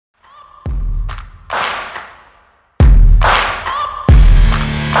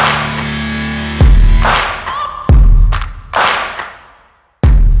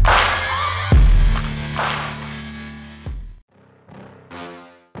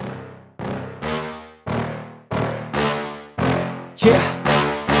Yeah.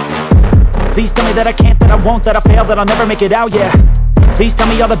 Please tell me that I can't, that I won't, that I fail, that I'll never make it out, yeah. Please tell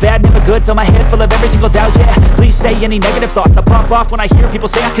me all the bad, never good, fill my head full of every single doubt, yeah. Please say any negative thoughts, I pop off when I hear people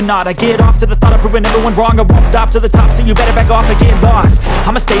say I cannot. I get off to the thought of proving everyone wrong, I won't stop to the top, so you better back off and get lost.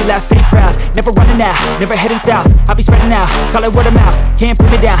 I'ma stay loud, stay proud, never running out, never heading south. I'll be spreading out, call it word of mouth, can't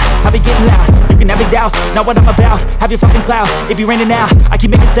put me down, I'll be getting loud. You can have your doubts, not what I'm about, have your fucking clout. It be raining now, I keep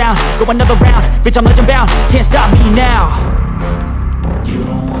making sound, go another round, bitch I'm legend bound, can't stop me now. You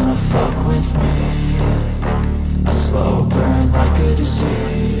don't wanna fuck with me, a slow burn like a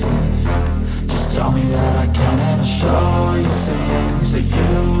disease. Just tell me that I can and I'll show you things that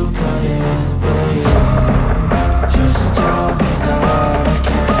you couldn't believe. Just tell me that I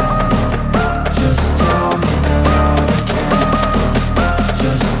can. Just tell me that I can.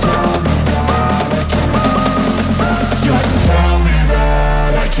 Just tell me that I can. Just tell me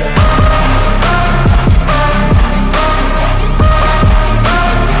that I can.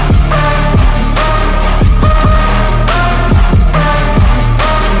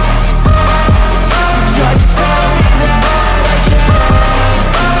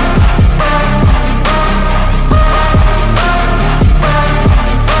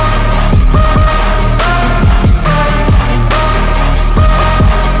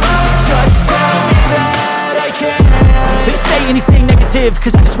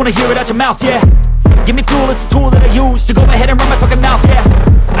 Cause I just wanna hear it out your mouth, yeah. Give me fuel, it's a tool that I use to go ahead and run my fucking mouth, yeah.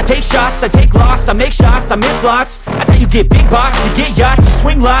 I take shots, I take loss, I make shots, I miss lots. That's how you get big box, you get yachts, you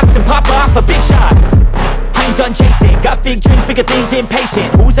swing lots and pop off a big shot. I ain't done chasing, got big dreams, bigger things,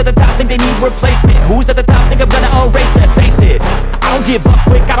 impatient. Who's at the top think they need replacement? Who's at the top think I'm gonna erase them? Face it, I don't give up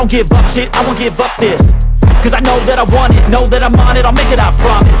quick, I don't give up shit, I won't give up this. Cause I know that I want it, know that I'm on it, I'll make it, I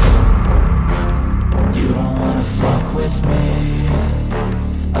promise. You don't wanna fuck with me,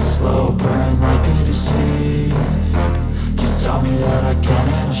 a slow burn like a disease. Just tell me that I can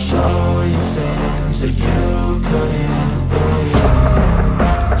and I'll show you things that you couldn't believe.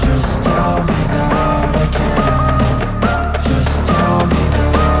 Just tell me that I can. Just tell me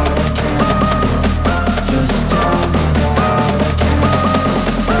that I can. Just tell me that I can.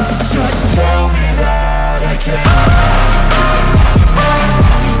 Just tell me that I can.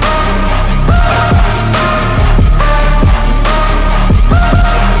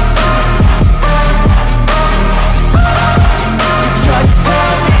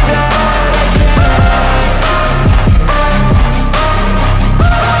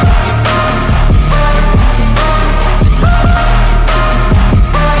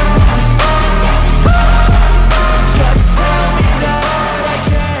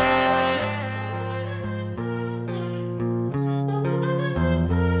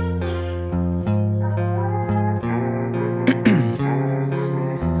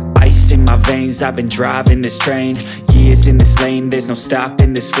 I've been driving this train, years in this lane, there's no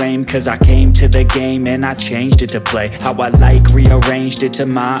stopping this flame. Cause I came to the game and I changed it to play how I like, rearranged it to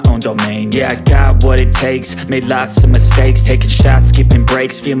my own domain. Yeah, I got what it takes, made lots of mistakes, taking shots, skipping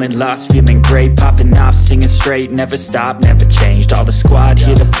breaks, feeling lost, feeling great, popping off, singing straight, never stopped, never changed. All the squad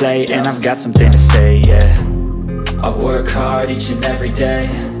here to play and I've got something to say, yeah. I work hard each and every day,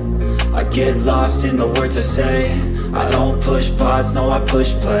 I get lost in the words I say. I don't push pause, no I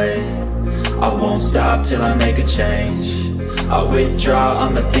push play. I won't stop till I make a change. I withdraw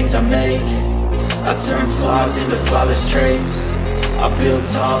on the things I make. I turn flaws into flawless traits. I build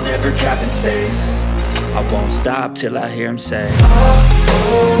tall, never capped in space. I won't stop till I hear him say, oh,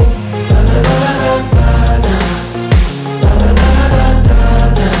 oh, la, la, la, la, la, la, la, la, la, la,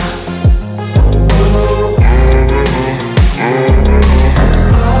 la, la.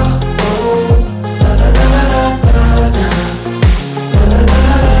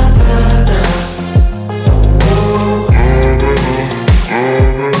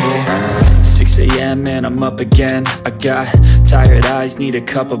 And I'm up again, I got tired eyes, need a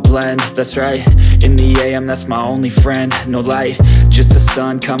cup of blend. That's right, in the AM, that's my only friend. No light, just the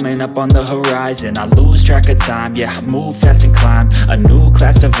sun coming up on the horizon. I lose track of time, yeah, I move fast and climb a new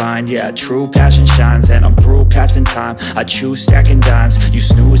class divine, yeah, true passion shines. And I'm through passing time, I choose stacking dimes. You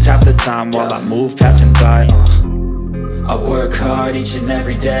snooze half the time while I move passing by. I work hard each and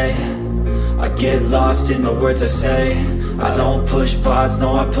every day, I get lost in the words I say. I don't push pause,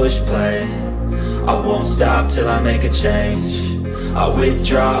 no I push play. I won't stop till I make a change. I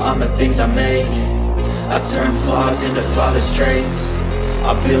withdraw on the things I make. I turn flaws into flawless traits.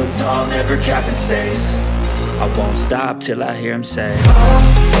 I build tall, never capped in space. I won't stop till I hear him say,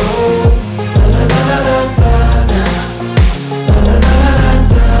 oh, oh.